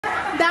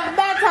That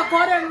better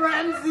Gordon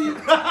Ramsay.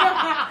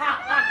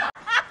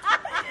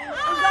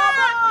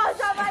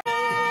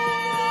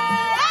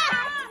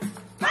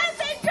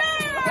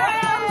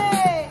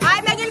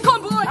 I'm Megan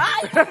Kombu.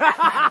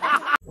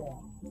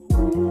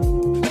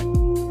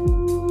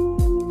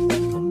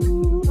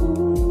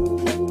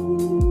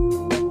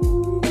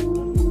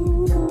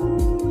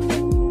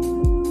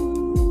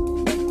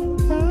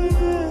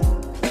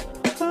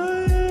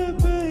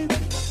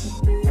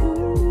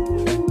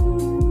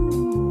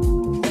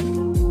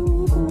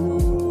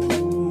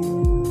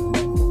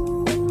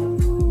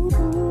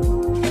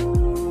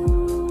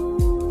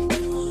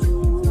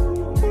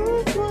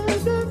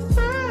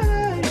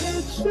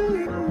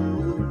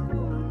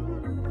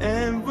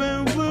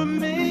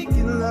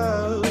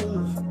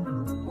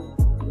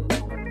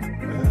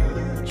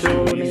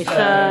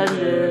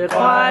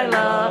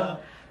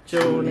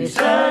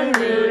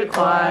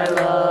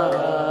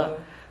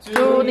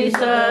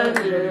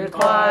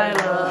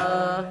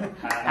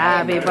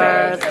 Happy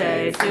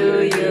birthday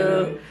to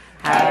you.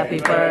 Happy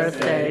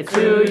birthday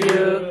to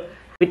you.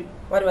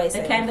 What do I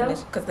say? The candle?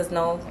 Because there's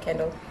no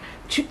candle.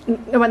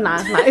 要不要拿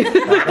来？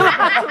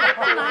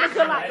拿一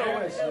颗蜡烛。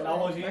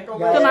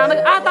就拿那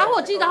个啊，打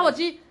火机，打火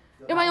机。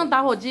要不要用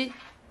打火机？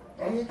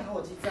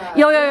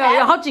有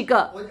好几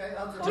个。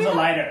Just a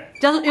lighter.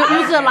 Just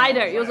use a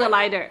lighter. Use a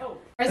lighter.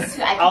 First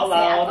two I can Out see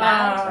out loud.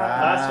 loud.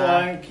 Last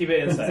one, keep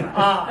it inside.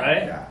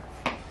 Right?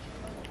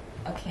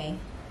 Okay.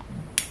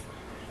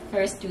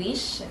 First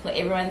wish for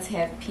everyone to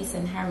have peace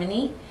and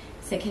harmony.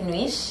 Second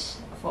wish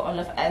for all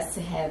of us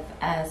to have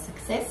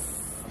success.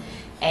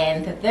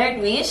 And the third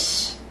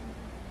wish.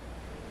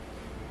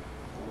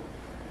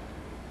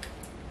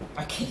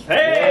 Okay.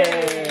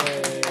 Hey!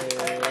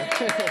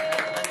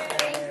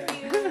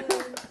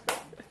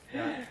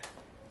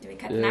 Do we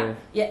cut now?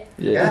 Yeah.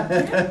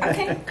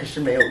 Okay. 可是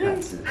没有盘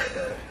子。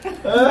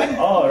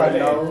 Oh, But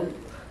really?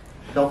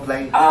 no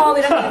plate. Oh,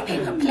 we don't have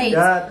paper plates.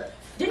 Yeah,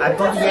 I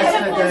bought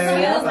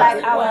yesterday. Use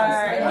like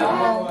our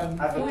normal.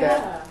 I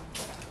forget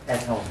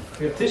at home.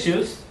 We have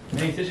tissues.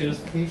 Many tissues.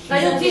 那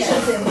用 T 恤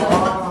剪的，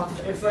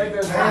 It's like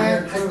this.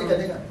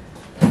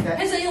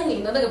 黑色用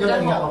拧的那个比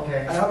较好。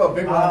 Okay. I have a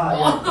big one.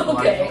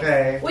 Okay.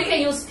 Okay. We can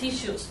use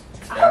tissues.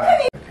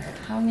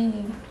 How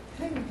many?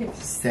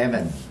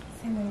 7.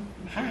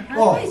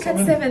 How do you cut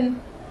 7?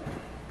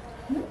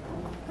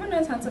 Who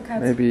knows how to cut?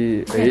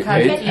 Maybe Eight.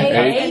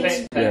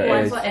 eight.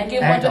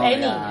 Give one to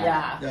Annie.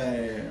 Yeah.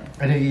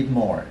 I need to eat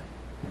more.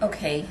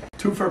 Okay.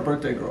 2 for a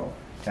birthday girl.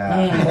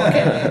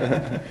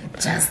 Yeah.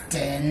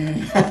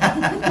 Justin.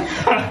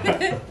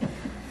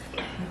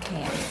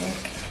 Okay,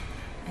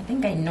 I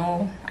think I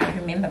know. I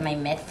remember my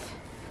math.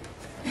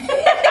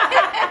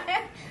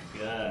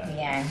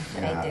 Yeah,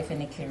 but I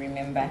definitely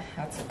remember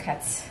how to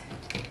cut.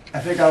 I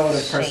think I would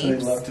have personally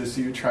shapes. loved to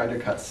see you try to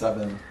cut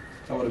 7.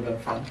 That would have been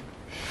fun.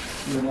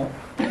 You know?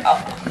 Oh,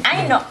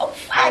 I know. Oh,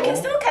 I can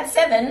still cut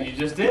 7. You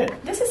just did.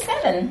 This is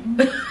 7.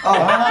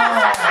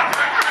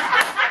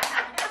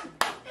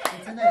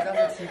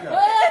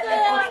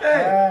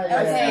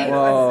 Okay.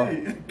 Wow.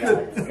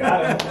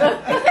 Got it.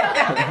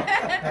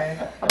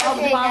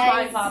 Okay, 帮他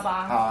发一发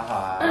吧。好啊好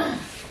啊，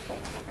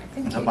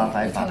你就帮他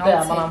发一发。对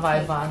啊，帮他发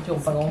一发，就我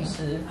们办公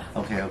室。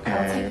 OK I'll take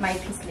OK。 my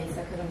piece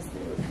later because I'm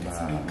still.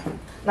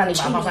 那你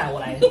把它放上来，我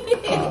来。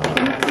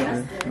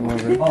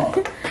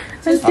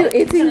 I'm still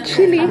eating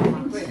chili.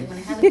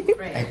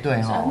 哎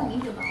对哦，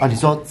哦你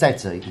说再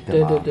折一个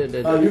吗？对。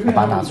我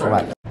把它拿出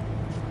来。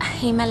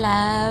 Hey my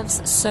loves,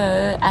 so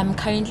I'm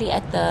currently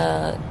at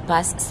the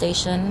bus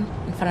station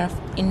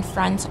in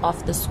front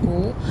of the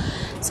school.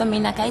 So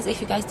Mina guys,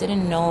 if you guys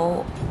didn't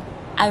know,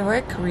 I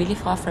work really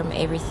far from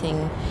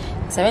everything.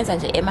 Sebenza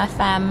nje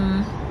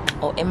ema-farm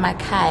or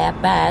emakhaya,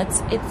 but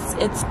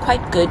it's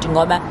quite good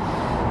ngoba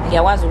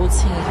ngiyakwazi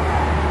ukuthi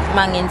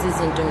mangenza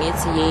izinto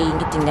ngithi yey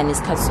ngidinga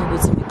nesikhathi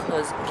sokuthi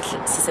because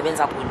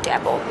sisebenza kude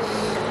yabo.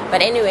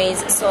 But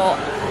anyways, so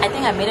I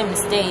think I made a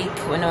mistake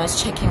when I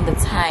was checking the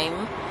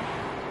time.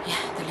 Yeah,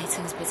 the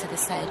lighting is better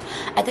this side.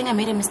 I think I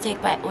made a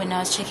mistake when I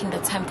was checking the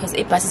time because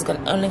a bus is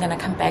only gonna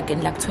come back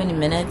in like 20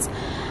 minutes.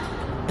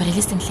 But at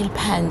least in little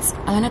pants.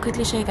 I wanna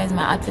quickly show you guys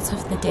my outfits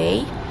of the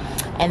day.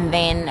 And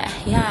then,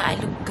 yeah, I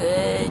look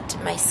good.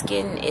 My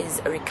skin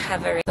is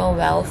recovering so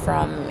well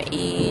from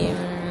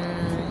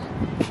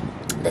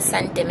the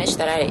sun damage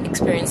that I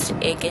experienced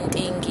in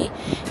Gentingi.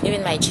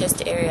 Even my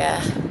chest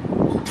area.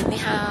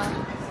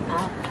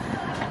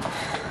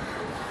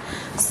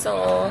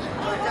 So,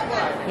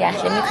 yeah,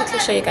 let me quickly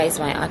show you guys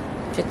my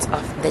outfits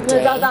of the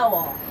day.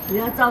 你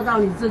要照到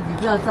你自己，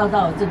不要照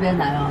到我这边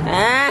来哦。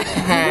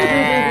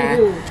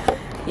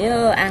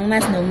 Yo, ang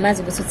mas no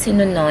mas gusto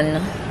sino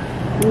non.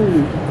 This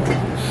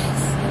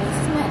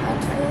is my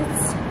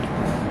outfits.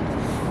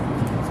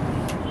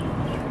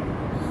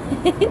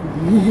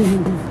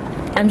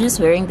 I'm just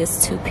wearing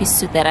this two-piece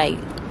suit that I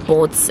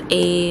bought.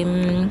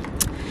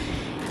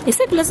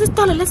 Lesi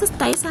sitolo lesi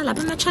sidayisa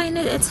lapha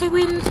ema-China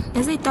eThekwini.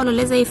 Lesi sitolo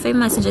lezi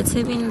eyi-famous nje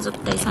eThekwini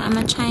zokudayisa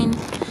ama-China.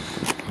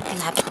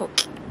 Lapho.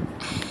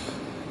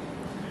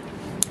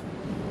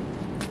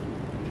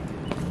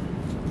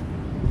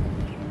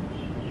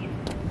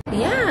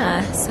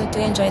 So do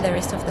enjoy the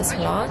rest of this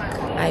vlog.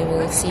 I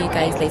will see you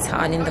guys later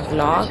on in the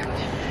vlog.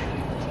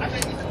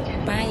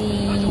 Bye.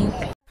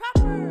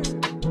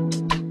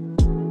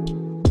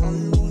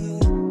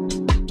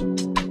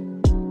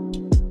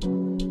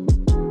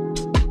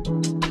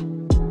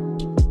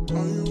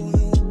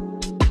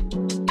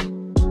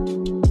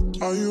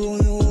 Are you on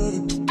your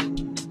way?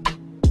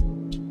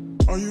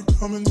 Are you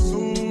coming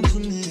soon to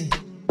me?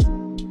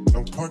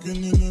 No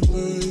parking in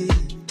LA,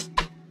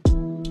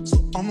 so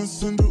I'ma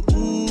send an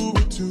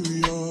Uber to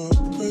your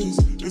place.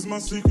 It's my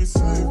secret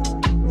safe.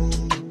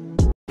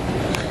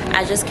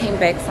 I just came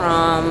back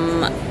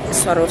from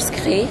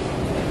Swarovski.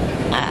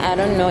 I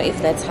don't know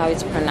if that's how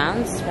it's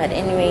pronounced, but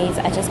anyways,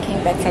 I just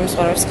came back from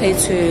Swarovski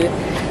to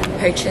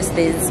purchase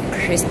these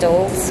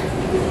crystals.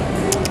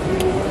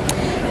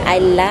 I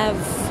love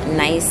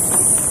nice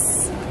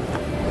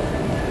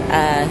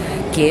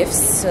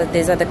gifts, so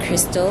these are the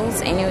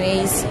crystals.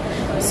 Anyways,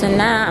 so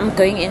now I'm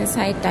going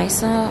inside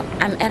Daiso.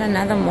 I'm at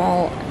another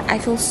mall. I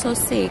feel so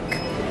sick,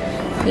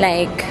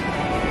 like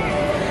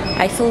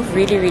I feel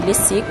really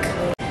sick.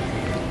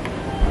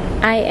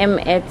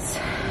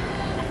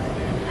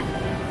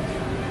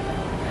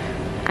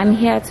 I'm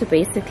here to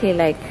basically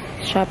like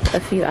shop a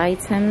few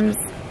items.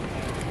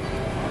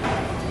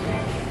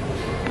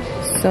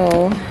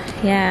 So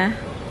yeah,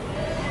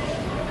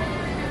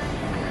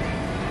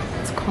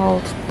 it's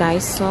called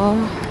Daiso.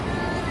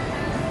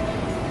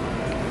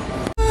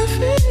 I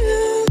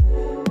feel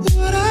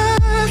what I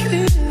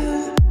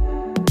feel.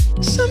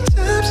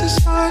 Sometimes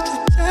it's hard to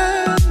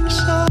tell you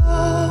so.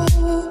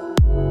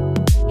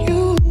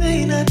 You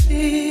may not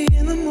be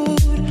in the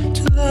mood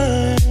to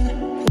learn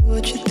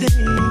what you think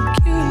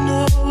you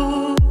know.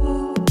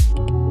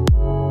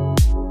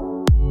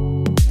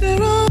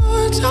 There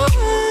are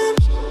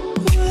times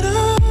when I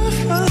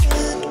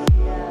find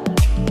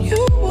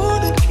you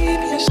wanna keep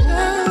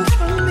yourself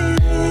from me.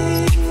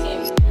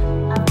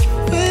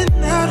 When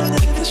I don't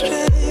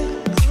understand,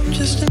 I'm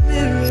just a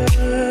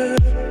mirror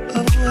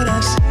of what I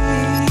see.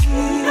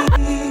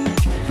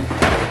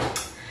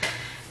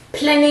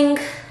 Planning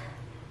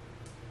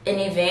an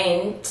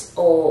event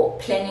or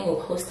planning a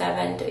host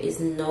event is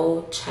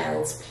no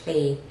child's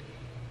play.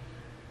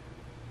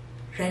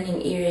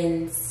 Running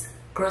errands,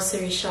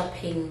 grocery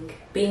shopping,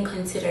 being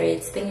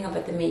considerate, thinking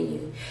about the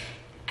menu.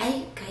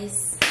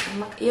 Guys,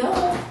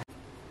 yo.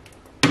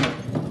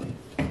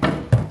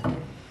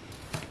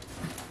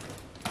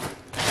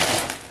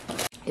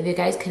 If you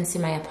guys can see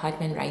my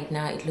apartment right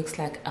now, it looks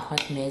like a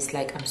hot mess.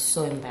 Like, I'm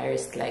so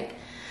embarrassed, like,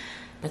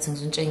 but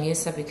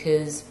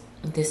because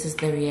this is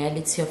the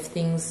reality of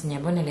things.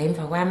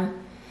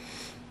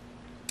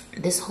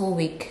 This whole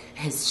week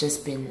has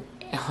just been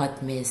a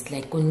hot mess.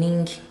 Like,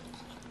 kuningi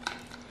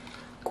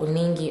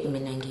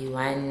minangi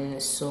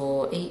one.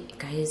 So hey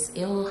guys,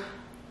 yo.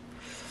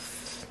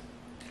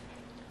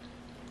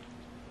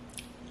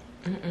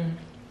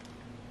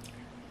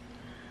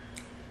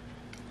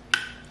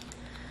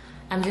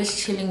 I'm just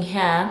chilling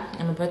here.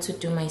 I'm about to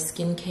do my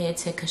skincare,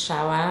 take a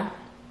shower.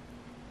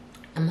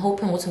 I'm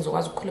hoping ukuthi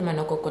ngizokwazi ukukhuluma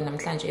nogogo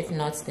namhlanje. If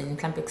not, then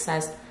mhlambe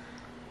kusasa.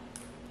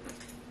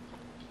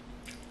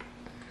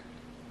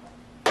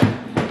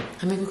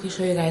 Let me quickly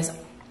show you guys.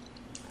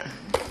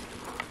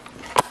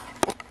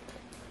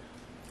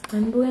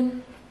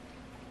 Anbuin.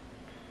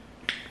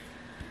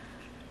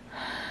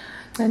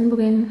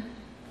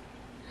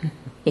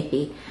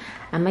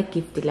 I'm a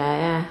gift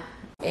liar.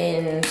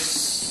 And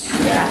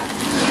yeah,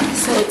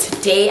 so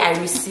today I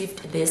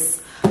received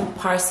this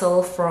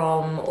parcel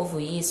from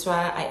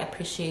Ovuyiswa. I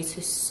appreciate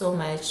you so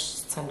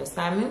much, Tando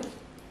Samu.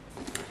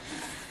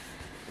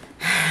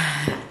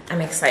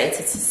 I'm excited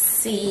to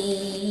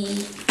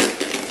see.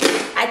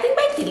 I think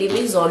my delivery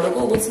is all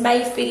over. It's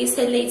my face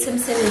late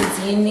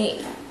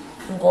emsebenzini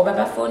ngoba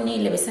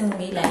bafonile bese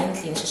ngila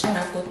endlini sheshe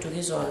go to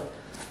izolo.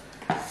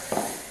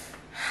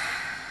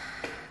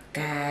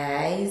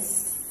 Guys.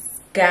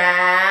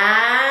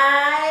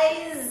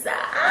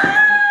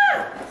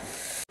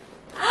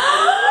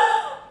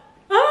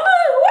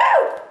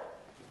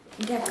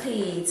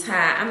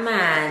 Ngiyachitha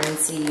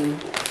amanzi.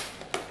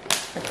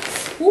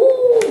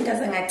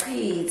 Ngaze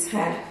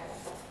ngachitha.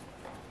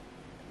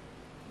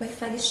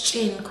 Bayifaka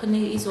isitsheni khona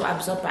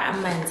izo-absorba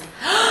amanzi.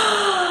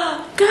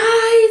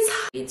 Guys,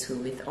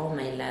 with all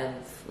my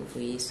love,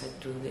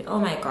 oh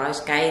my gosh,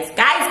 guys,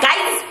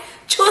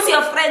 choose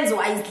your friends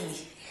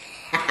wisely.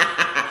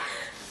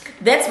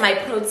 That's my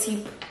pro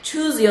tip.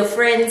 Choose your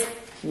friends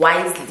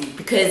wisely,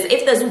 because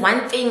if there's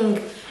one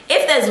thing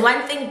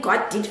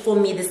God did for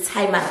me this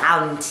time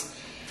around,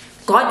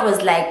 God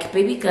was like,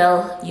 baby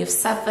girl, you've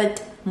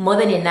suffered more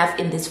than enough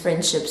in these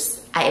friendships.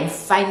 I am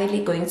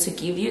finally going to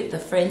give you the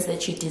friends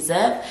that you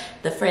deserve,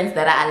 the friends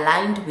that are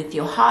aligned with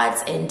your heart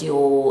and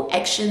your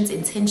actions,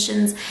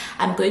 intentions.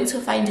 I'm going to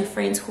find you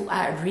friends who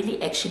are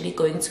really actually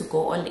going to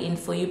go all in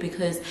for you,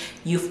 because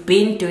you've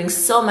been doing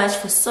so much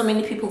for so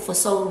many people for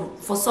so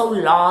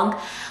long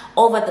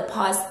over the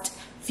past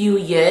few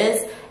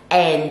years,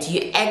 and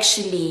you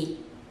actually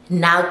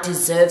now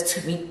deserve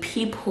to meet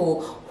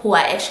people who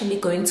are actually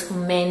going to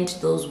mend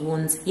those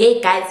wounds.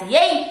 Yay guys,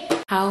 yay!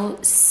 How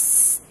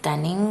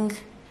stunning.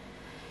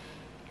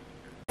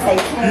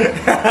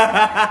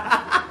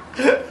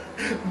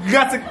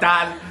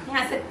 Gasikdala.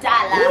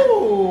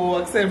 Ooh,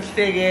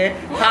 akusemhleke.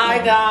 Hi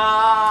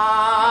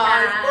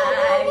guys.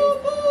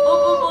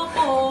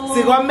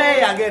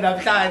 Sikwameya ke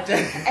namhlanje.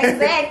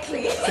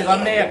 Exactly.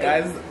 Sikwameya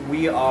guys.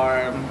 We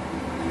are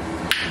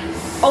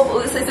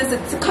Yes.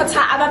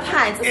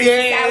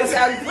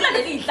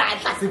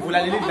 Sivula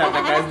leli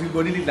dlata guys.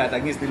 Libonile idlata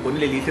ngisi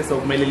libonile lihle so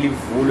kumele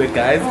livulwe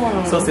guys.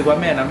 So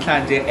sikwameya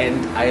namhlanje and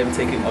I am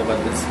taking over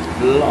this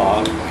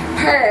vlog.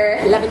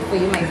 Love it for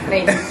you, my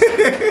friend.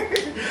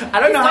 I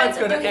don't know how it's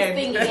gonna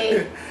end.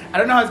 I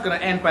don't know how it's gonna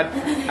end, but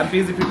I'm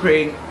busy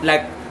preparing.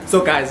 Like,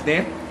 so guys,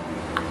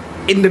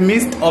 in the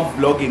midst of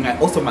vlogging, I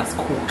also must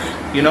cook.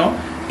 You know,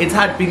 it's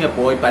hard being a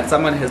boy, but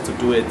someone has to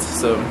do it.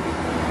 So,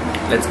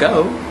 let's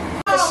go.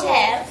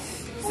 Chef.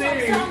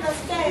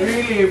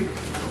 Really?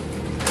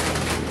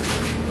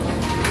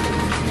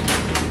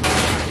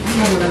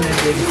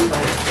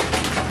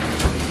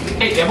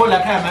 Hey,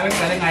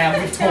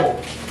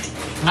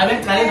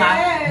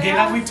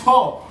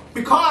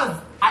 because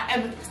I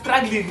am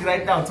struggling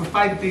right now to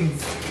find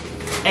things,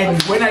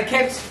 and when I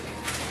catch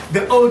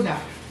the owner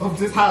of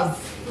this house,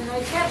 When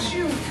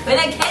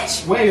I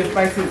catch where are your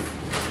spices?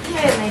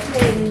 here, my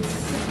friends.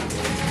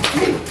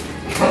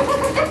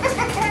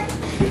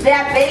 They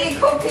are barely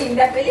cooking,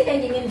 they are barely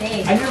hanging in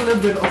there. I need a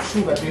little bit of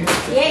sugar.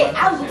 Yeah,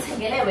 I will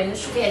take it when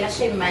sugar is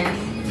shame man.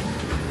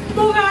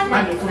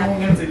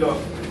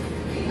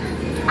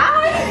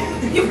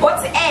 You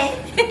bought air.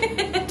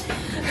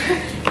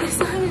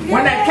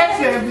 When I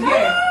catch them,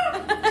 yeah.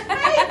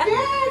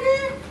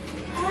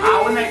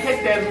 When I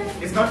catch them,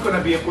 it's not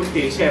gonna be a good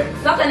day, chef.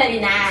 It's not gonna be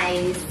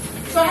nice.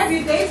 So have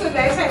you dated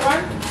the second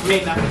one?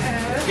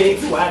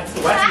 Date what?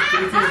 What is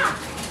dating?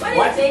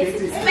 What is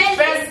dating?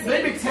 First,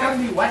 let me tell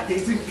me what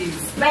dating is,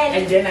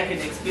 and then I can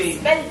explain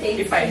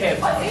if I have.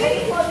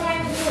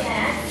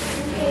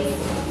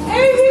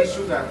 Is this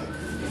sugar?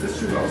 Is this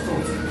sugar or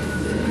salt?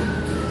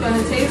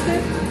 Gonna taste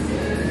it?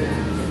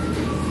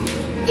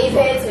 If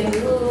it's in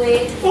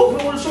good. Oh,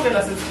 no sugar,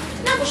 that's it.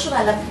 No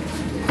sugar.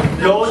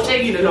 No,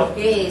 check it out.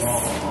 Yes.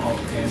 Oh,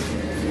 okay.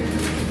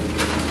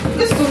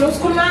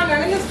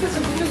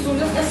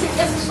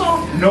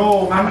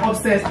 No, I'm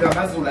obsessed with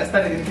Amazulu. I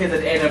started in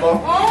KZN.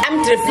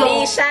 I'm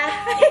Driflisha.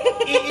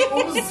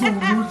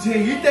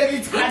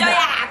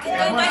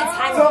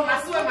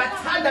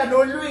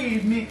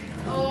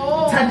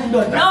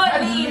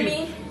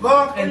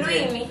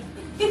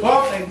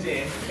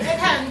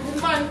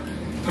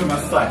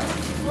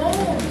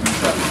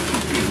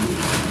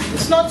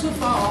 It's not too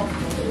far off.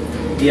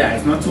 Yeah,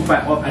 it's not too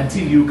far off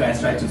until you guys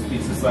try to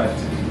speak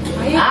Siswati.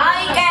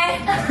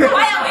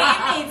 Why are we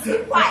in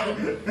it? Why?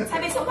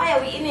 Tell me, so why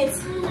are we in it?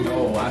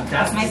 No, I'm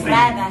just My saying.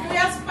 brother.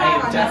 I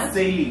am just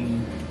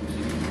saying.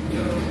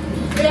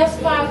 Yes,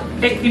 but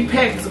It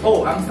pegs.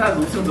 Oh, I'm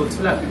starting to tell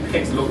it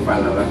pegs. Look,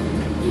 Valava.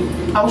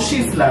 How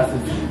she's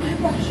laughing.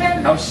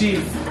 How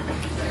she's.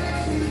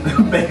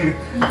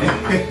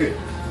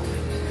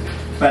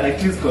 But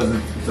at least because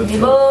it's a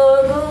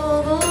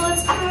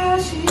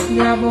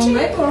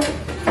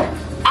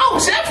oh,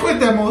 chef with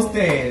them most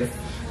days.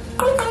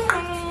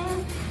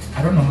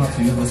 I don't know how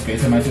to use this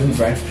grater. Am I doing it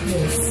right?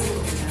 Yes.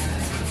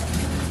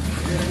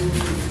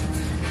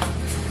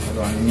 Hold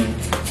on, me.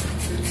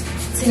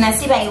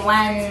 Sinasiba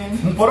one.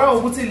 Mpora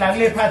ukuthi la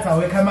kule part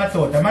awekha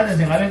amadoda manje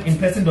njengabe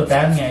impress indoda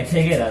yami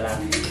ngiyayiphekela la.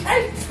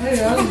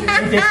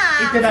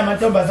 Ite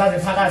namantombazane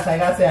phakathi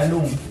ayikase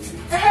yalunga.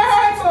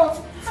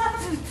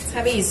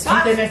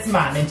 Internet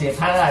man nje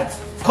phakathi.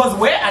 Because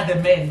where are the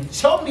men?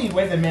 Show me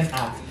where the men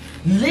are.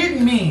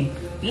 Lead me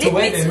to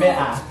where the men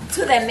are.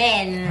 To the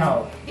men.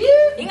 How?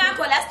 Ingakho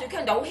last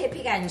weekend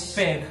awuhappy kanje.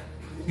 Fair.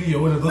 You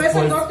one of those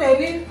boys. No,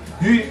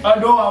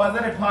 I was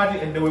at a party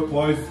and there were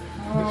boys.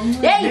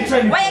 Hey,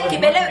 why you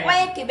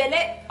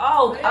gibele?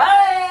 Oh,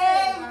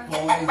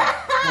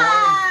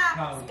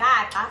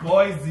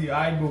 boys, I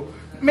go.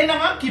 Mina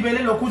ngagibele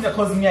lokudla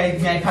because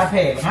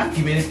ngiyayiphaphela.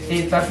 Ngagibele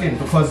etafuleni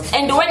because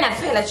and when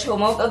akuphela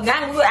chomo,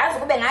 azi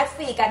kube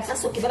ngafika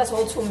ngisasogibela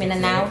so 2 mina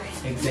now.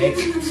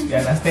 Exactly. You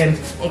understand?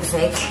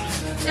 Exactly.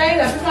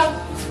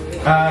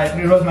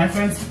 It was my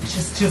friend's.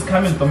 She's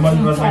coming. The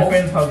morning was my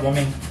friend's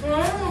housewarming.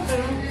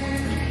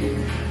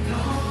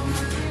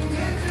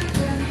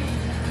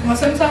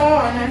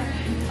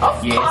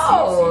 Of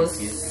course.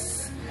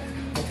 Yes.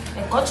 A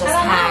gorgeous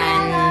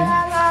hand.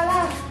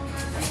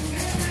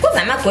 Who's a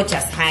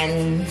gorgeous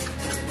hand?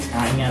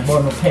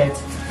 Ngiyabona uphethe.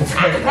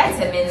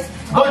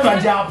 Kodwa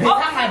nje awuphethe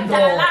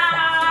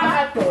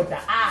amadoda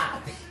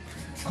aphi?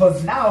 Because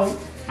now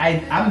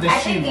I'm the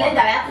she.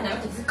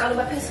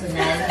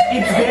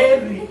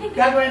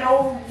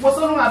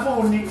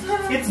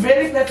 It's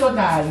very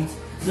personal.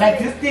 Like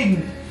this thing.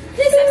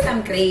 Please have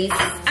some grace.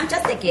 I'm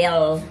just a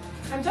girl.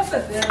 I'm just a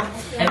girl.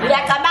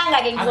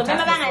 Ngiyacabanga ke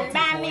ngizomema abangani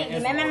bami,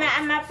 ngimema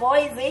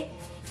ama-boys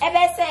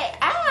ebese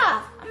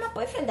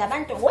ama-boyfriend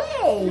abantu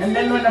way. And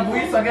then when I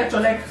voice I get to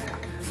like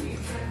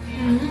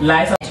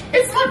lies.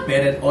 It's not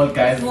bad at all,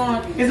 guys.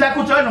 What? It's like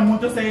you join a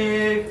motor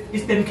say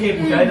Eastern Cape,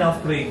 you join our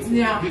springs.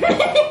 Yeah.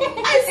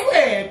 I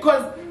swear,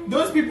 because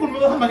those people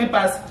move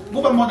pass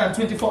go more than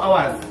 24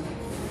 hours.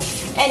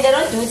 And they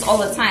don't do it all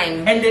the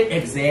time. And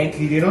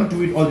they don't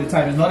do it all the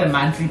time. It's not a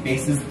monthly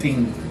basis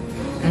thing.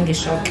 I'm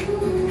shocked.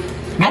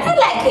 I feel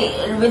like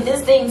with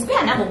these things, we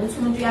are not going to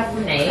you have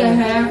to name.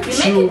 You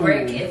make it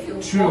work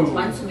if you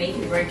want to make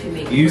it work. You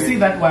make it You work. see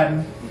that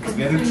one? It's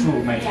very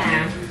true, my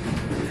Yeah.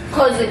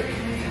 Because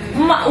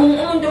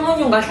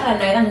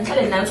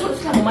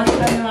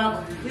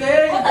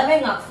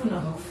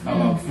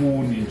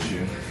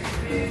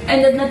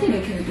and there's nothing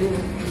you can do.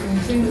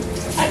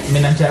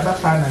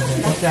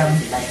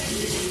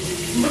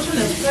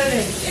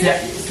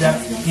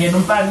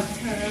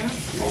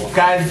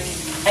 Guys,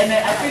 and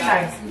I feel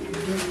like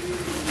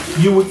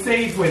you would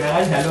say it when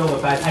I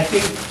hello, but I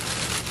think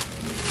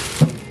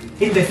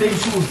in the same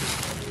shoes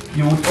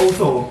you would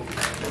also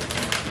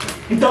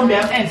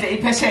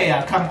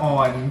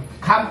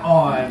come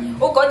on.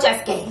 Oh, God,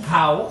 just get.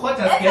 How? What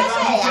does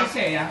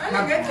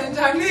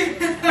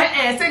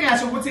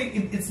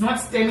it's not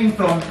stemming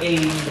from a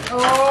you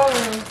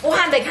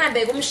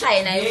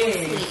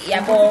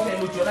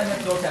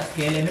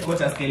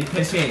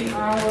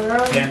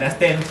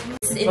understand?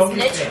 It's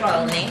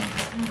natural, ne?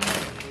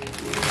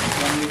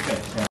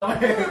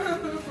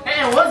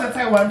 Hey, what's the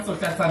time one so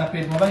that's on a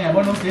page?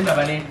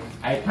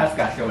 I pass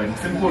gas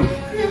simple.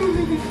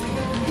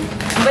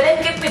 But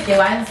then get with the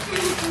ones.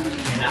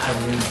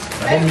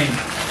 I mean,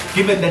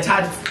 given the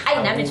chance, I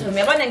would. I would.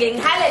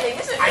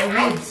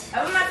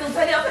 I'm not going to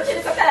tell you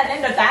opportunity to tell an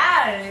end of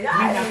that.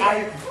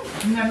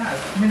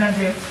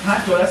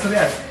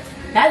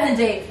 That's the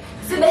day.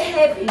 So be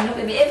happy, you know,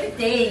 baby, every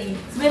day.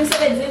 Swim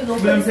 7 days, go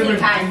swim 7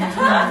 times.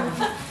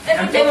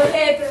 Every day we're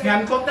happy.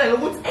 I'm going to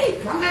look at it.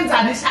 I'm going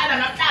to shine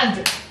on a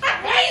plant.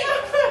 Hey,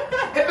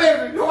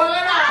 baby, you want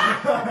to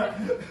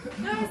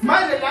my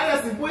lana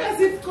se puede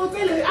hacer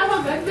cosas le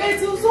ama me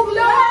su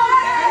lo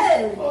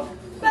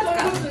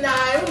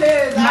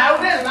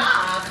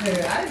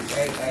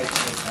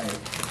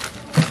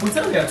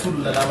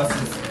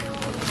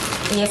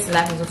yes,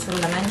 love is a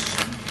lunch.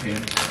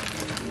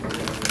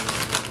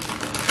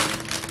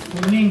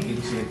 Kuningi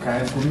nje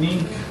kaya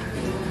kuningi.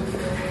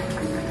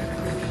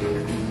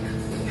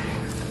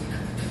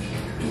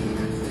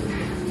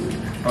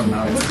 Oh no.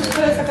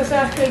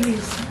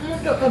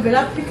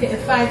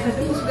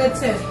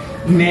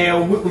 No,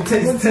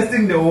 we're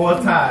testing the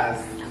waters.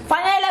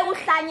 Fanele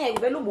uhlanye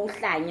uvela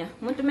ubuhlanya.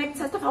 Umuntu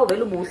make-test of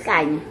uvela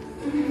ubuhlanya.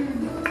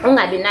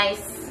 Ungabi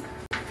nice.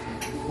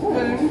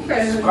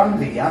 Scrum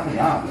the yum.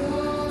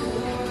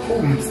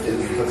 Holmes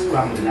is the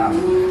scrum yum.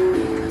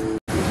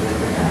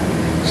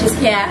 She's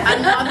here. I'm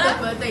the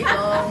birthday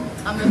girl.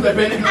 I'm the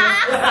birthday girl.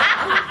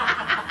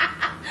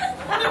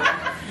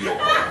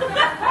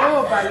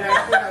 Oh, vale.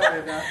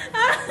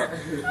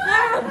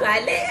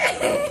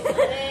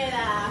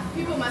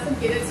 People mustn't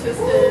get it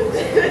twisted.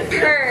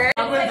 Her.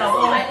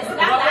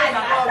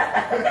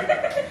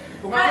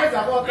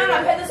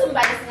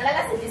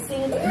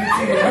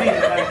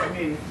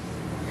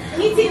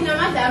 Meeting no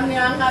madam ni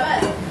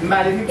angabala.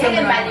 Mbali ni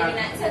Ngeke mbali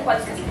mina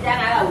sekwasikudla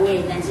ngaka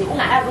wena nje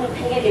ungakazi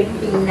ungiphekele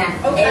mina.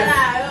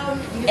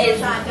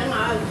 Ngishada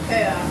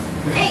ngaphela.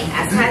 Hey,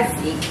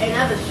 asazi.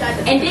 Another shot.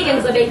 And ngeke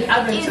ngizobe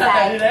ngiyiza.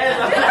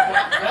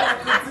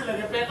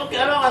 Okay,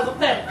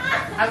 angazupheka.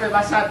 Ave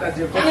bashada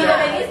nje.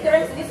 Ngizobe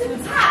ngistress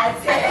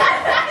ngimthathe.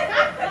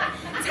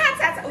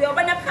 Thatha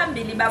uyobona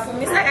phambili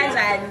bafumisa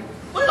kanjani.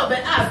 Uyobe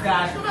azi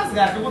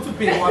kahle ukuthi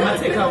ubheke wama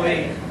take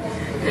away.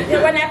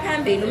 Uyobona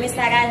phambili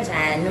umisa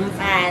kanjani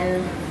umfana.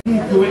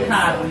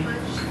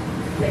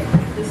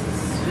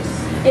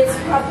 It's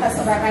proper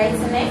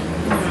supervising it.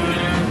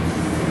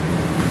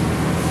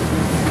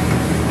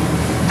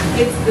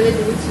 It's good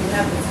that you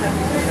have the time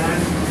to learn.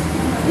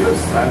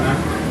 Yes, Anna.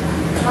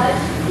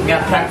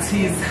 Yeah,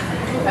 practice.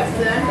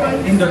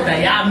 Indoda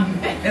yami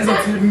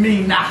ezothi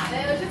mina.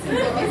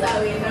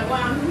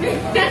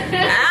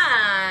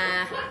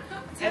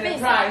 At a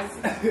price.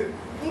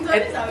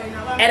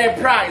 At a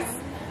price.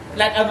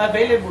 Like I'm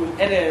available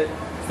at a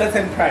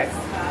certain price.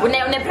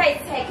 Une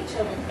price tag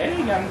chomo.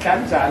 I'm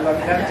kanjalo.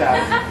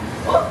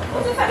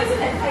 Usifake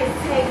une price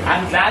tag.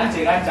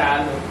 Angilanje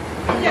kanjalo.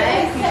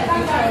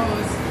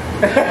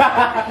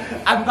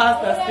 I'm past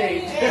the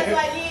stage.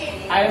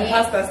 I am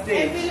past the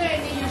stage.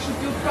 You should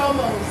do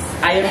promos.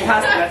 I am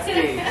past that stage.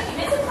 You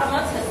need to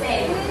promote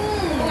yourself.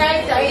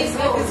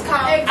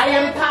 I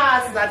am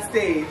past that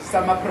stage.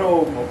 Summer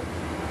promo.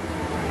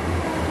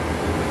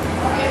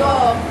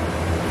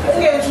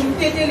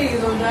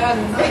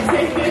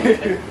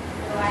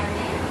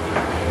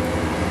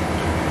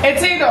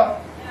 Etido.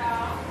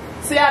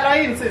 Siyalo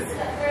yini sisi?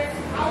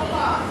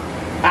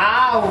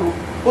 Awu,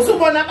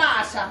 usubona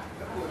basha.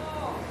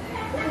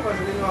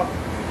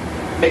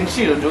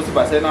 Bengishilo nje uthi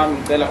basena wami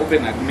ngicela ube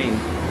ngakumini.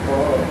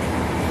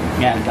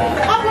 Ngiyandla.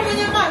 Apho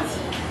kwenye amanzi.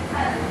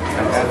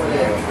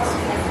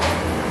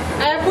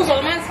 Ayaphuza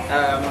amanzi.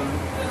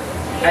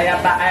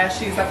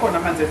 Ayashisa khona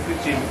amanzi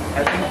efrijini.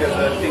 I think there's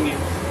a thingy.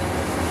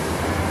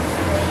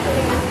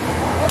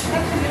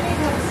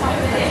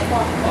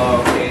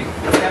 Okay.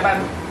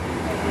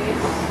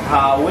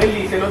 Ha,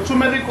 weli, lo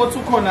turmeric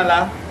otukhona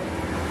la.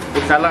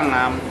 Udlala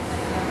ngam.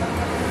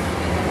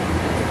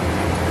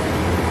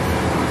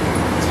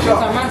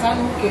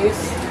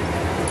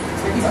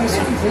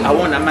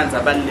 Awona amanzi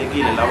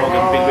abalulekile lawo ke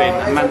empilweni,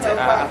 amanzi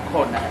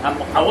akhona.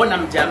 Awona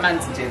nje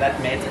amanzi nje that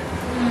matter.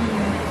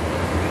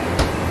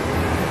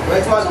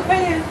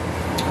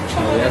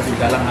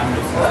 Uyazidlala ngam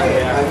lo.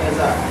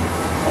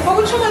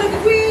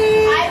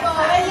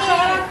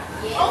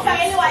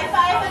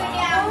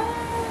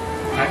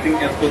 Nothing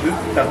else, because this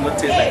does not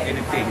taste like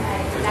anything.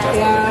 It's just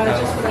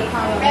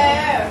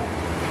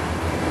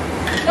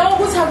No,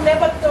 who's have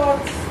never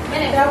thought.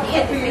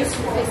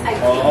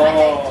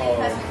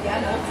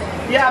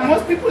 Yeah,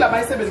 most people are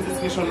by 7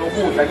 discussion no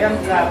good. I can't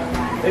tell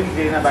every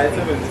day by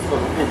 7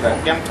 discussion good. I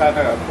can't tell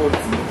that good.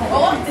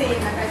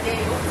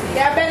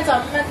 Yeah, Ben,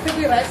 some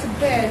people rice in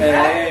bed.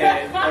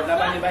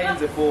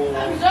 For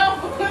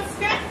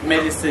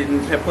medicine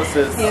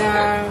purposes.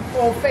 Yeah,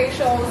 for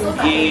facials.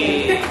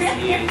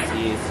 Yes.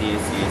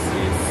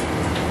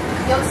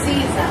 Your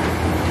Caesar.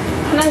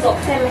 Nango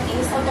time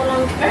is so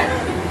long.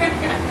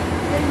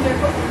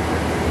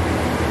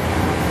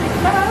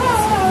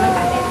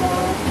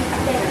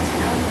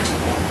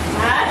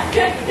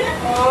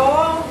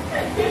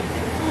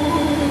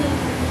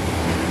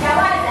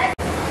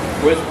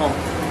 Where's home?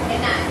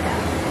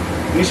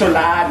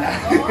 Nisholana.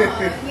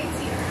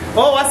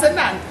 Oh, what's it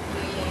now?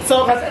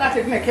 So, because I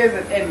take my case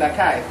at end like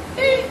I.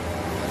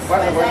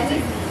 What about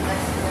it?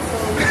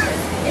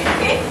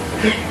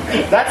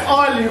 That's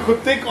all you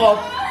could think of.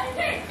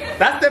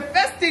 That's the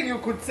first thing you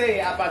could say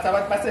about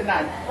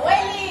Pasenan.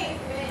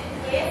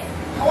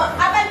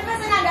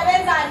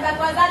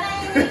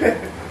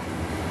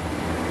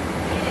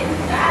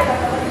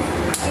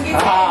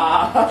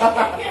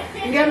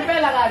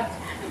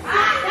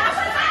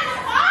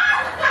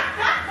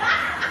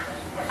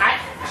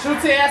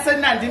 Should say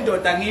Pasenan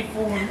indoda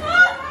ngifuni.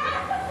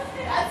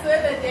 That's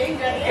where the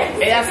danger is.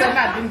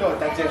 Pasenan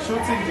indoda nje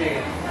shoot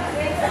nje.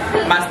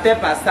 Must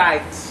step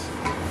aside.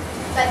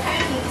 But I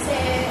think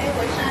say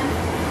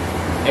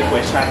A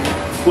question.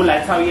 Who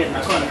likes how you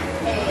na kon?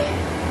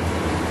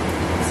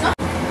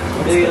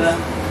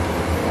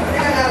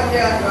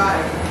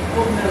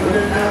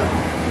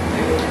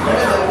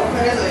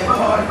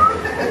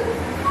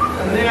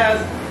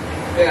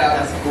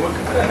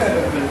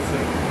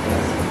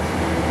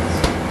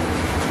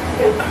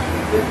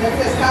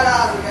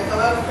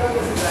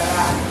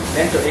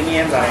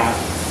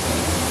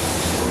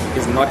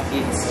 Is not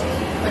it.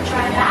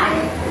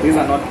 These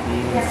are not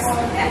beans.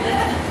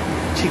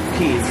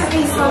 Chickpeas.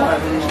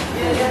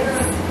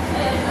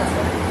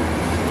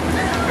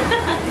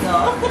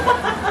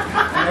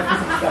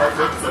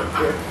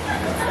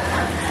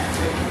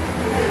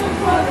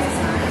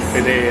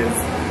 It is.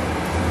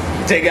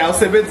 Check out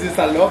 70 is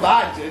a lot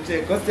bad.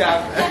 Check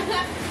out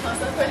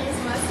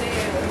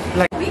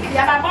like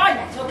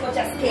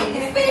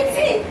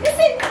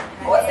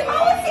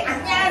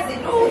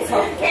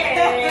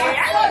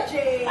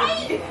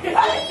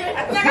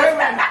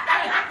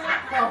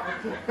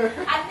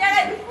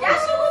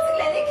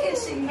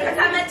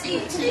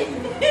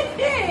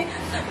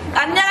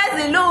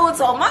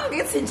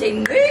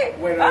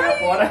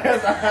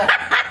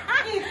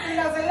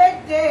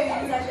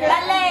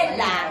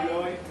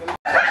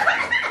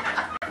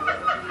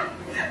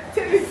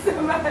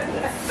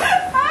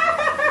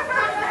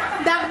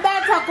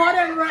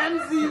Gordon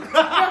Ramsay.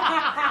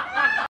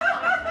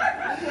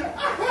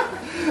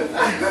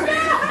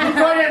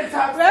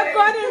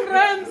 Gordon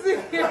Ramsay.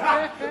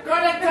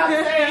 Gordon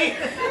Ramsay.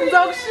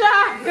 Dog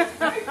shark.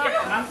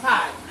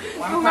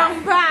 One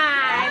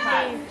pie.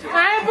 I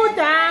put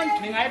down.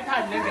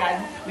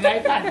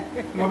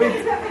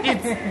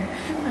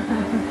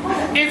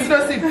 It's no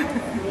sip.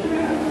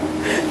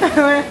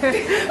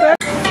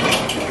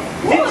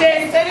 DJ,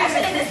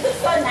 this is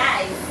so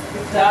nice.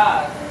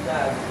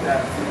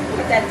 Look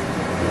at that.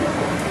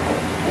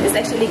 This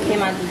actually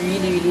came out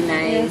really, really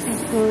nice. Yes,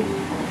 it's good.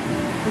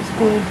 It's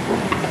good.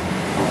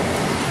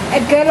 A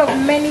girl of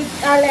many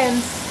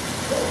talents.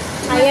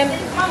 I am.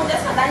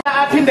 I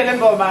pin the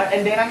number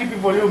and then I give you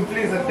volume,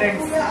 please, and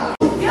thanks.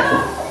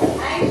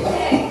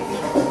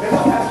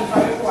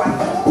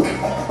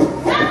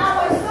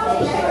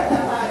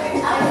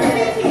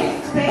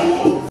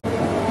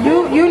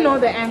 You know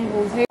the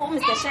angles. Hey?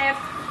 Mr. Chef.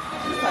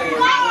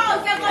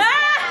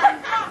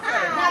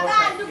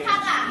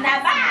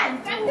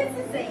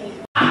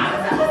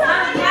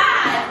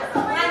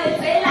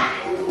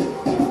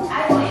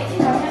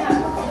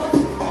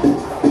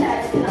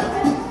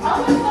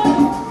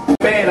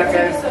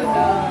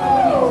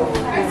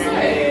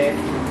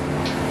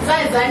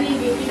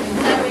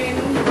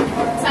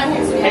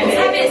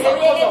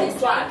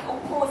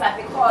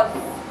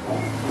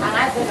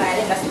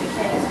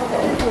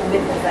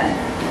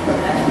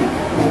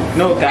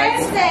 No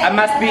guys, I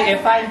must be a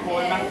fine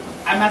boy.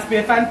 I must be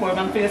a fine boy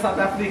man for South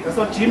Africa.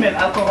 So gym and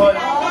alcohol.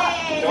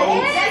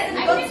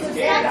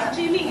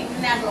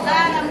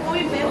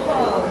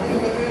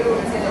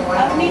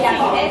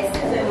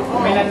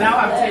 Now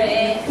I'm telling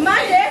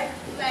you.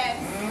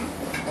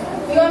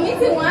 You're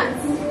meeting what?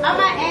 I'm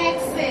an ex.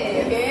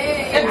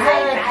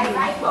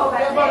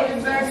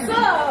 So,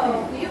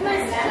 you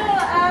must show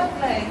up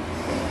like...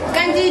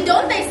 Gandhi,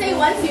 don't they say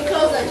once you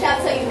close a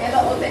chapter, you never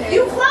open it?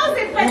 You close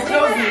it, but you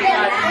close it.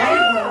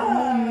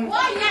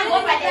 Why you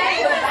open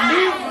it?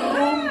 Leave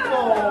room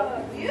for...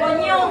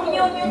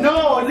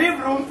 No, leave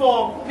room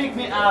for pick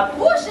me up.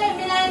 Push it,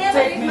 I never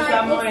Take leave me my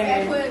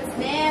somewhere. books backwards.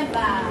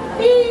 Never.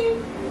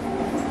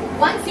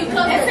 Once you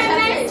close it's a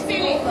nice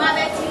feeling,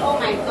 Mother T. Oh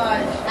my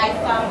God, I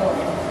fumbled.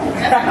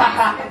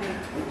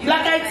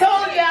 Like I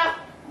told ya.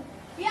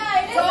 Yeah,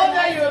 it is. Told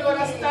ya you were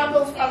gonna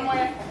stumble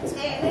somewhere.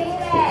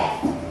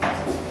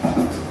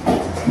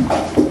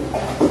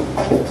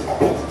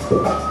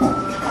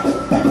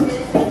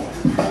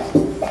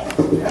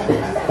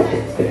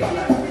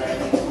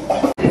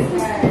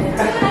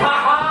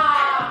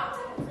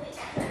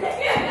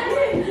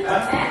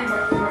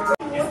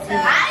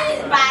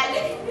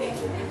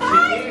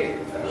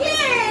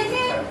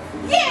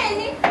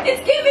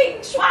 It's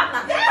giving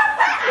trauma.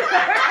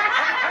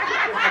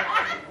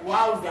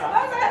 Wowza.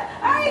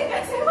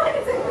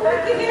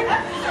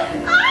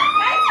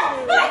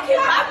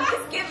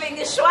 It's giving a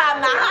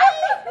shawarma.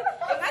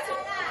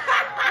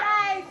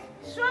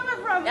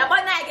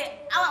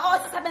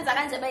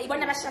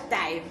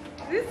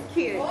 This is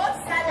cute.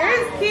 This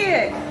is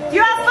cute.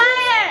 You are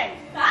fired.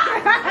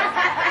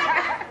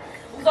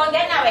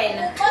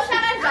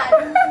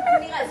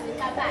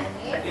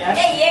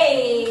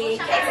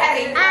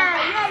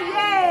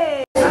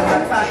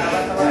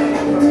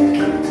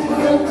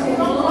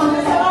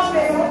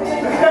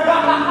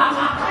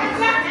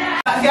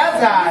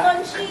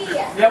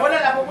 Yabona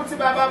lapho ukuthi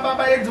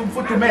baba yenza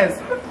umfudumeze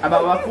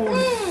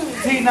ababafundi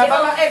thina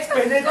baba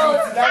ex-Benedict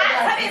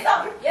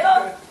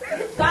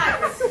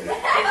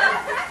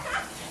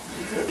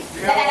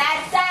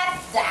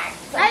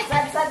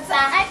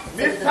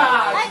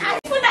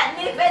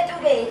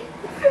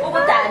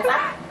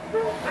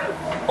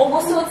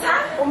Ubusutha,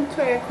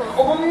 Umthweko.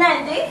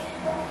 ubumnandi,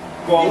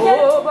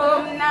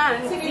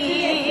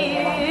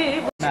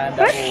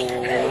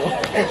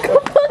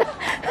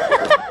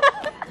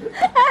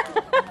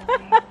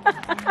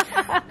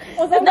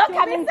 No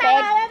coming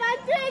back.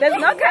 There's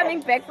no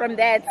coming back from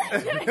that.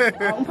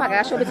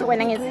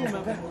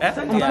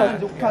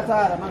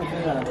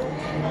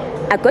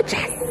 A good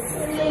chest.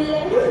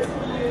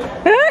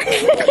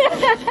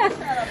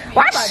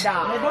 Wash.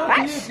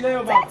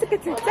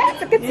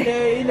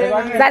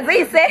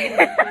 Zazise.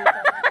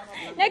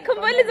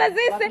 Nekhumbuli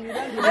Zazise.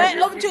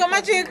 Lokuchuka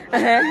magic.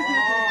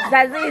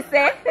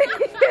 Zazise.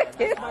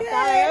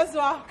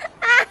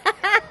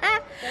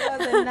 That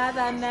was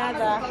another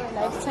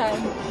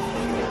lifetime.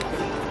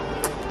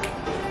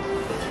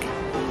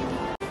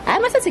 I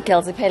must have to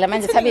kill the pale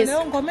man. Yeah,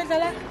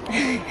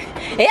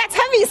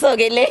 Tabiso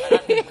gele.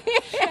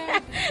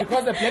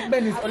 because the black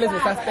man is always a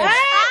suspect.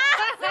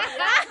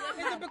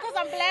 Is it because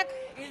I'm black?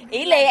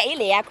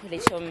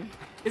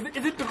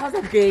 Is it because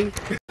of gay?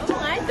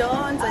 I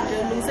don't.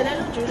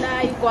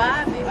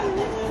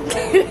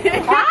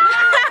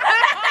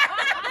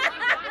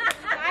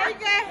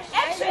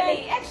 July,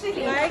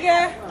 actually.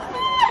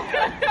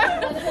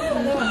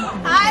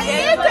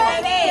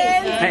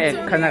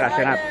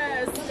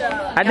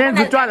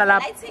 Anenze utshwala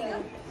lapha.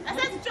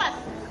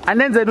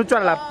 Anenze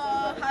utshwala lapha.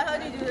 How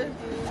do you do it?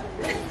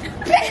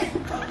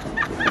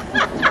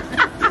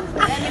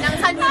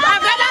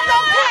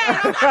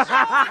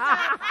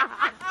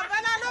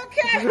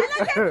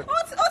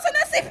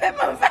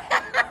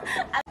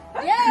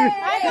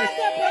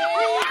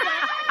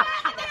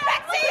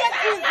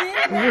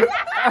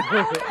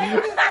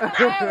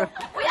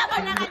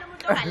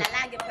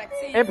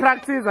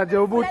 Practice nje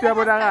ubuthi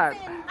uyabonakala.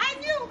 I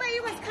knew that he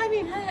was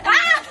coming.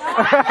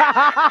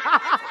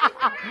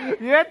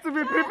 You have to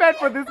be prepared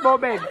for this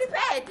moment.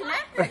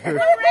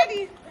 I'm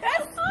ready.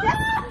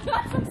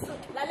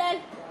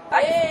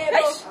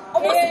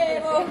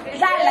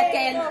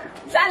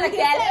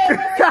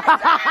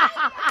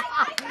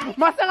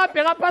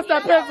 Masakabheka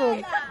pasta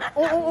phezulu.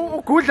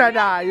 Ugudla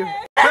nayo.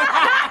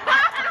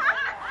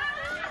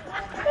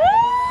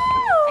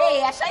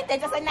 Hey, ashayide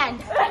nje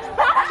senanda.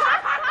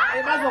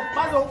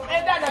 Bazo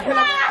endana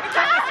phela.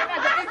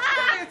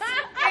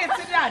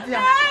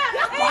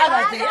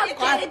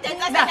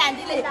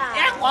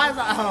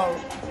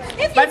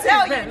 But you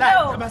know.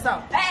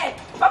 Hey,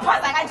 Papa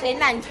kanje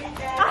nanje.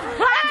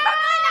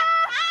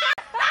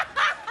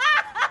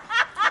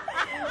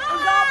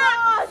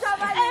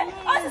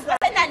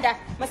 Senanda,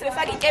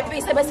 masifaki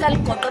epi sebesali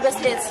konto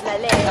beslets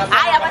lalela.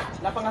 Hayi aba.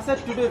 Lapha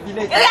ngasedube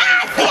village.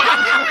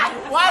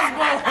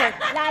 Wasbo.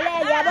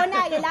 Lalela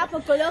yabona ke lapho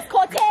Golos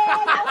Hotel.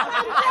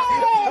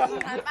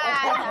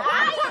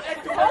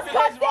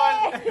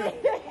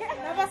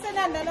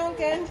 Nabasenanda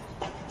lonke.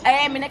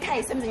 Mina ekhaya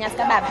isemzini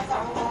yasikababa.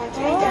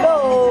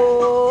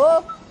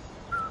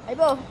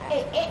 Ayibo.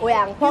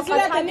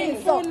 Uyangiphoqa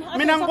qhamisa.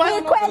 Mina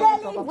ngikwazi.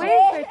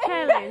 Where's the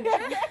challenge?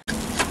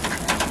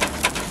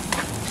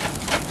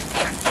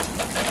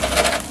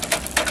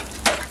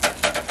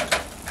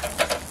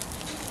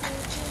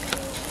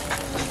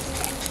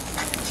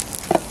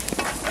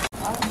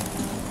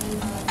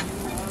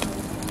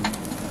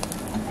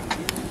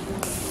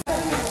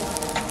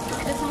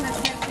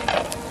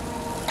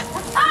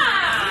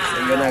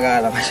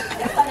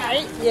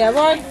 Yeah,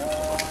 boy.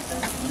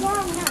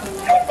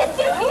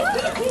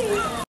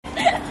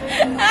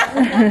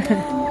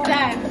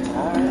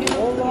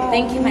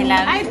 Thank you, my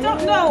love. I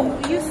don't know.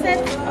 You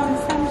said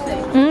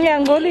something.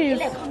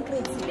 Ngiyangolisa.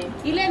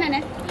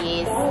 Ilena.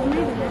 Yes.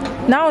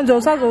 Nawo nje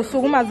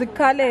usazosukuma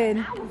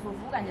zikhaleni.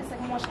 Uvuka nje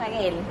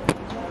sekumoshakele.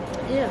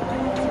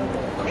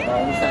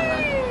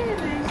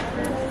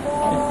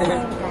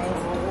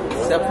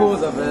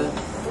 Siyaphuza vele.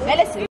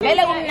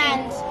 Vele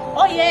kumnandi.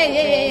 Oh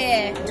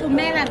yeah.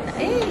 Tumela.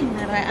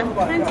 I'm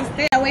trying to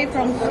stay away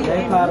from food. You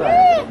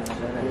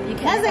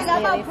can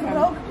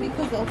broke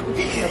because of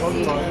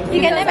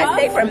You can never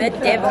stay from the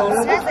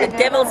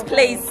devil's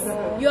place.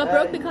 You are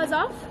broke because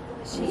of?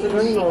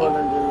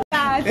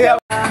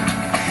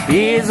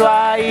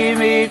 Izwa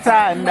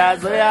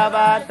imithandazo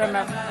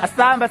yabatana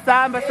asamba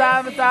samba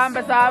sasa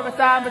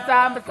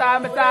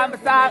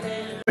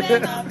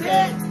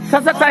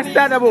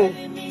standable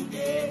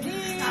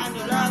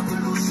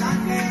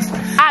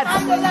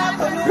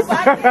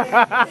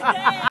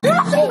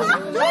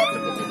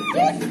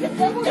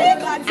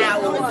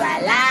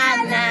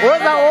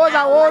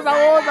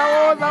Oza.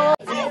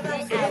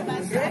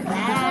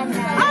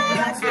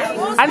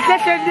 And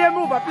second day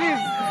mover, please.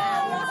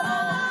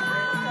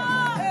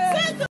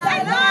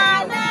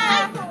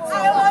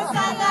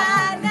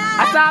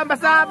 Samba.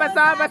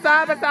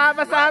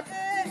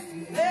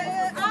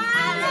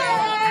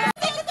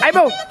 I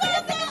move.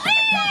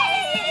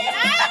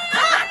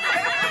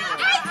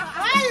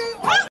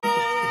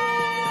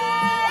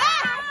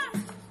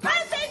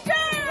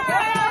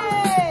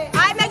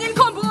 I'm Megan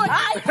Kumbun.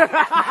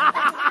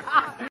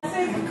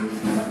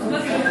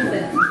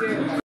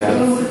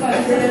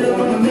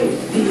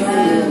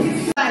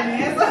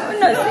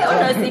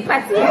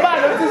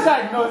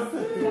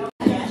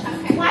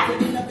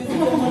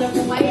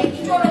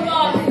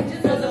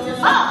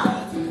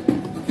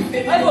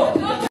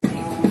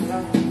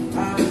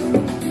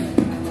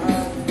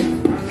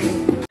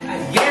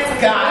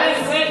 Yes, guys.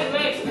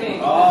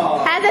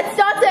 Has it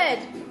started?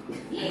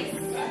 Yes.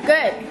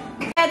 Good.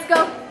 Let's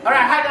go.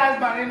 Alright, hi guys,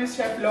 my name is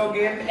Chef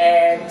Logan,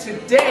 and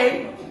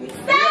today we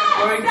are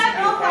going to be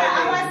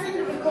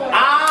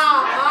having...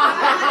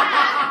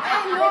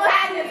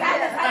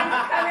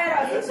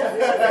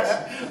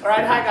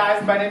 Alright, hi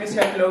guys, my name is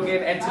Chef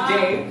Logan, and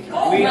today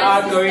we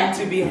are going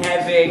to be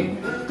having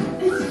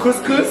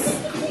couscous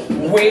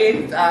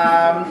with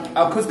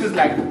our couscous,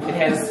 like it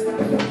has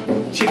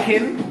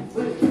chicken,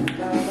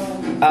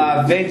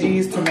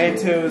 veggies,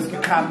 tomatoes,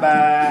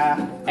 cucumber,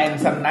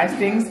 and some nice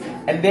things.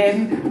 And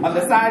then on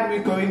the side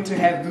we're going to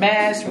have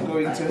mash. We're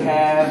going to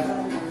have,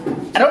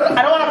 I don't want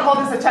to call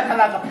this a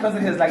chakalaka because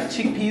it has like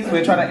chickpeas.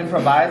 We're trying to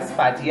improvise,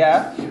 but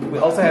yeah. We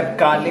also have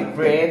garlic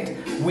bread.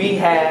 We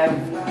have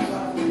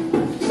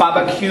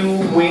barbecue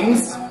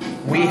wings.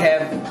 We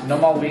have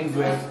normal wings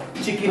with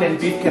chicken and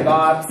beef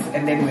kebabs,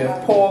 and then we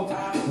have pork.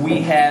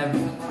 We have,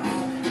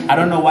 I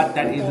don't know what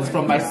that is. It's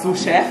from my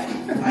sous chef.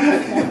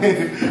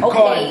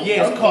 Corn,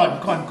 yes, corn.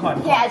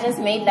 Yeah, I just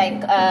made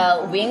like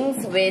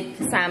wings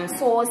with some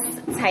sauce,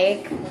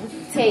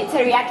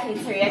 teriyaki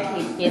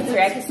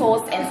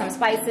sauce and some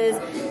spices,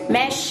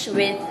 mash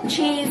with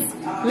cheese,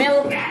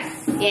 milk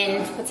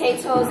and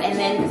potatoes, and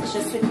then it's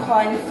just with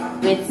corn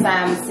with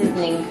some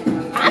seasoning.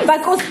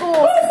 Couscous.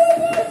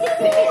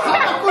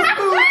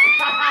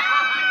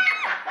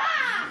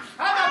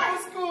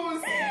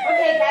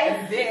 Okay guys,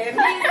 please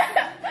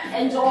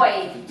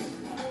enjoy.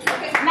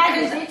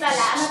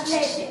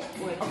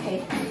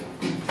 Okay.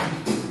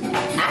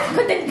 I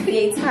couldn't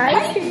create.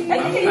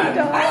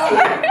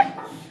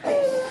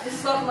 It's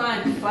so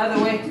mine, by the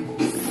way.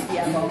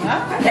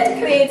 Content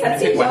creator,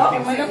 Tijo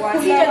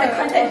the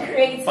content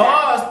creator.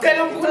 Oh,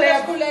 tell them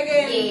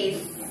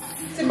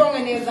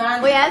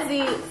Yes.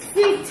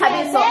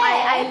 So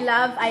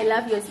I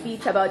love your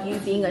speech about you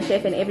being a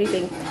chef and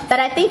everything. But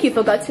I think you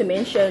forgot to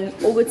mention,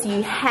 Oguti,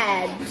 you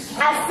had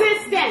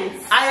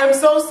assistants. I am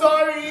so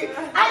sorry.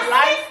 I'd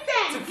like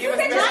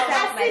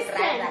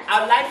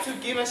to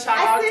give a shout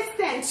out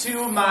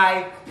to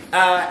my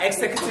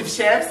executive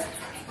chefs.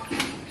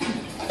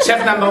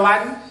 Chef number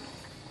 1,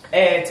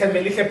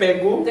 Temelihle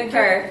Pengu.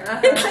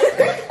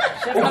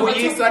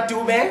 Ubuyiswa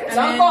Dube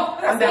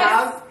from the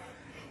house.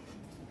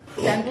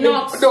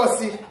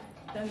 Dosi.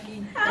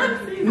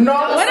 No.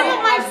 What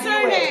about my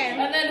surname?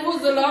 And then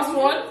who's the last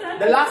one?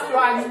 The last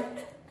one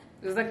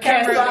is the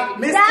camera.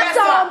 Miss That's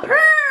Kessa, on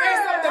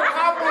face of the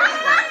company.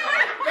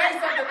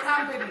 Face of the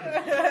company.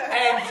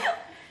 And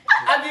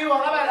Abiu,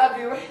 how about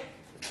Abiu?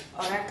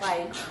 Alright,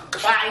 bye.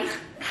 Bye.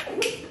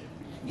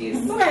 Yes.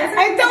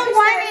 I don't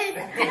want it.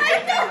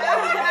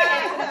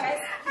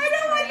 I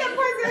don't want the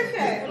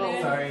position. Oh,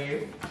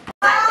 sorry.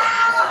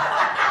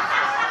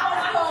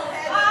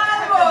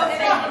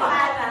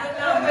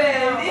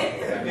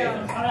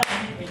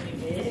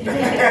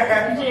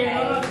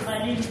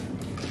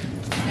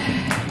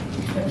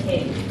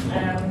 Okay.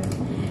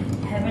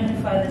 Heavenly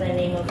Father, in the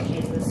name of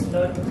Jesus,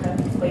 Lord, we come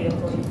before your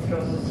holy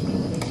throne with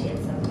humility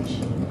and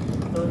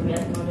submission. Lord, we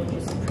acknowledge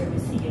your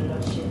supremacy, your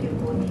lordship, your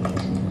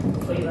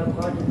godhead, for you are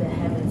God in the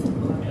heavens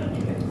and God on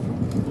earth.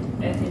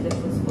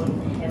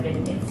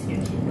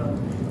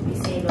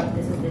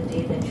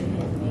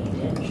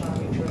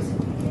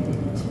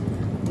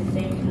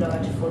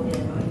 Lord, for the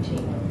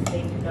anointing. We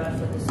thank you, Lord,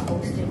 for this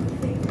hosting. We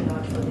thank you,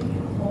 Lord, for the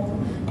new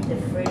home, the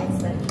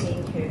friends that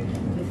came here.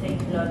 We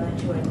thank you, Lord,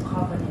 that you are in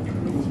covenant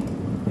with you.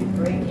 We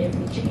break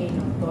every chain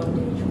of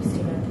bondage. We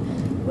say that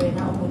we're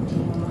now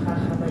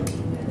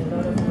the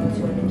Lord of gods,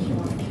 you are the King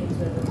of kings,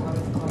 you are the God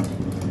of God,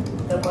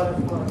 the God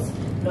of gods.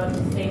 Lord,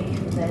 we thank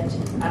you that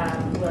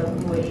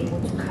we were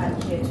able to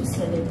come here to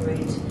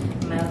celebrate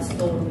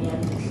milestone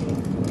Miandihle.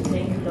 We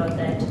thank you, Lord,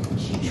 that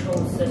she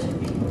chose certain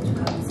people to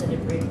come and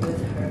celebrate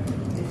with her.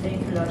 We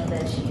thank you, Lord,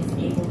 that she is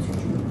able to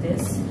do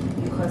this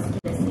because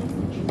blessed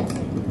in Jesus'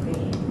 name we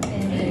pray.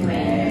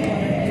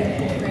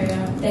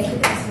 Amen. Thank you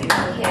guys for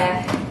being here.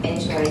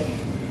 Enjoy.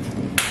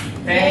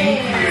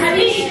 Thank you.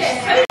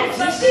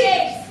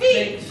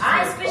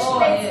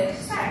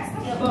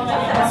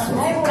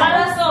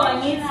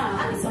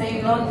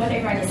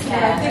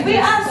 Did we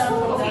ask who?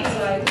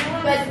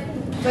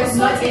 But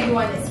not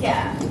everyone is here.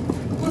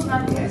 Who's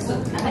not here?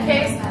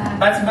 Okay.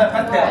 But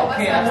they're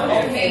okay.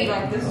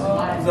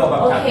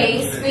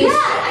 Okay, speech. Yeah,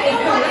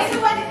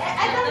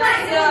 I don't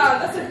mind. Yeah,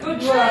 that's a good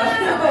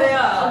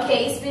one.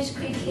 Okay, speech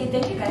quickly.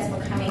 Thank you guys for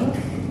coming.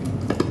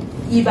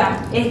 Iba.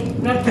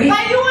 Not But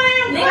you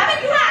weren't. Let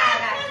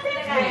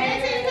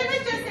me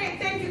just say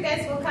thank you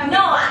guys for coming.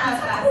 No,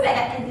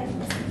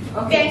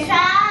 Okay.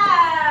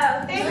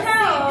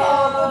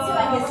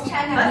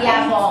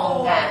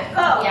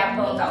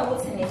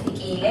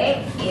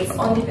 It's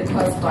only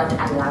because God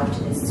allowed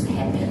this to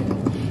happen,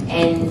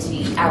 and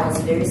I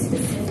was very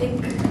specific.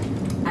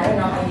 I don't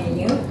know how you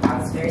knew. I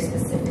was very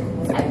specific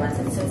because I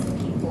wanted certain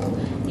people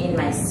in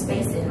my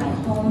space, in my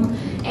home,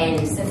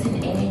 and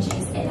certain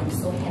energies, and I'm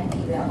so happy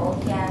we are all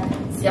here.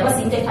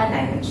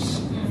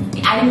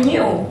 I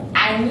knew,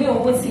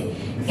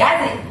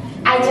 guys.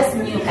 I just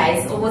knew,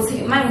 guys,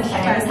 ukuthi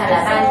mangihlanganisa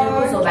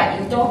labantu kuzoba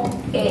into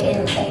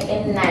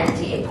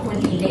emnandi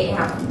epholile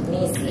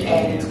engakhulumisi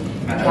and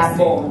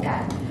ngiyabonga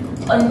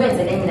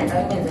onikwenzele mina xa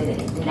nikwenzele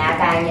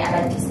nabanye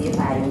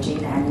abadisevayo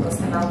njengami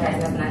because now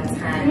guys have not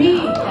time.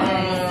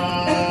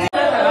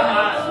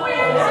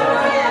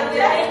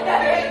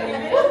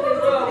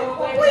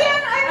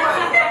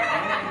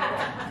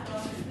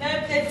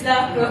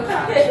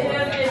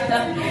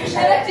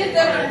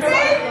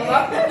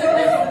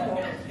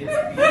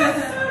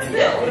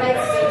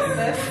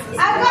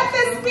 I got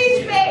the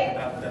speech, babe.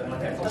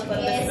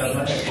 Yes.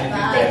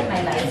 Take my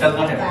life. Does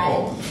not have a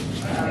call.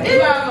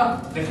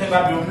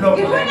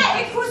 You wanna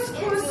eat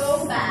couscous?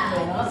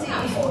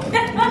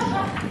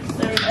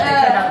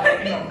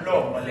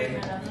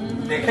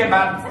 They came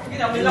out.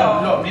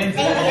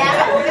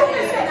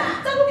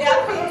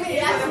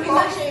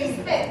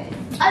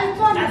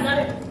 I'm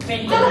not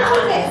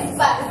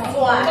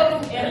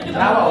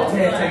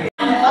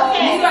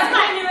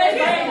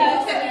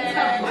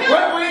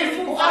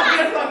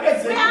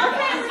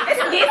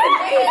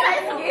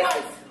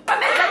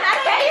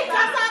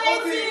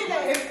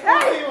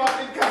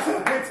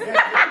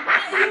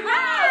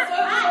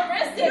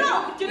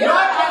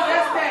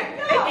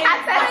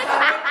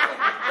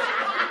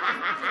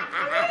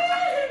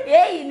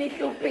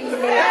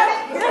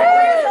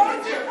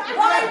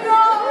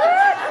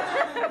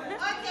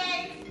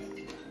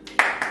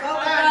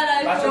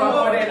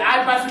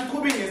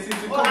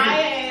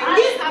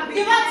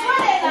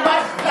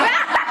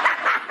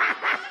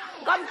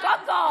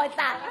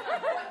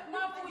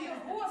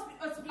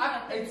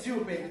It's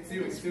you, babe.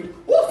 It's you.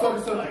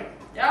 Oh, sorry.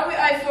 Yeah, we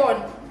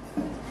iPhone.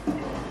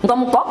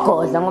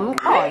 Ngomgogodla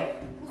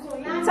ngomqondo.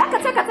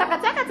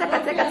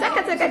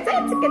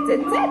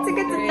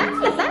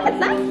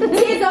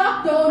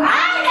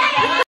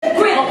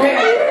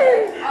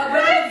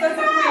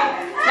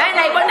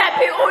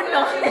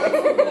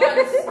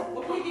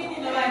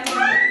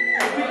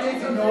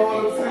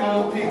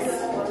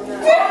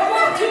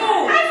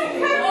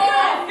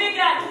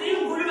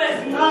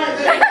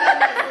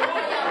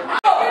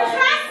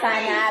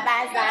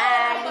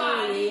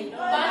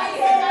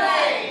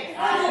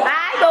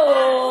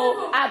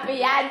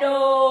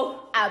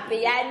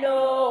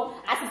 Piano,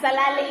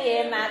 asisalali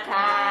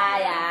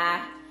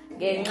emakhaya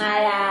ngenxa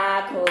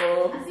yakho.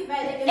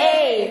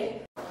 Hey.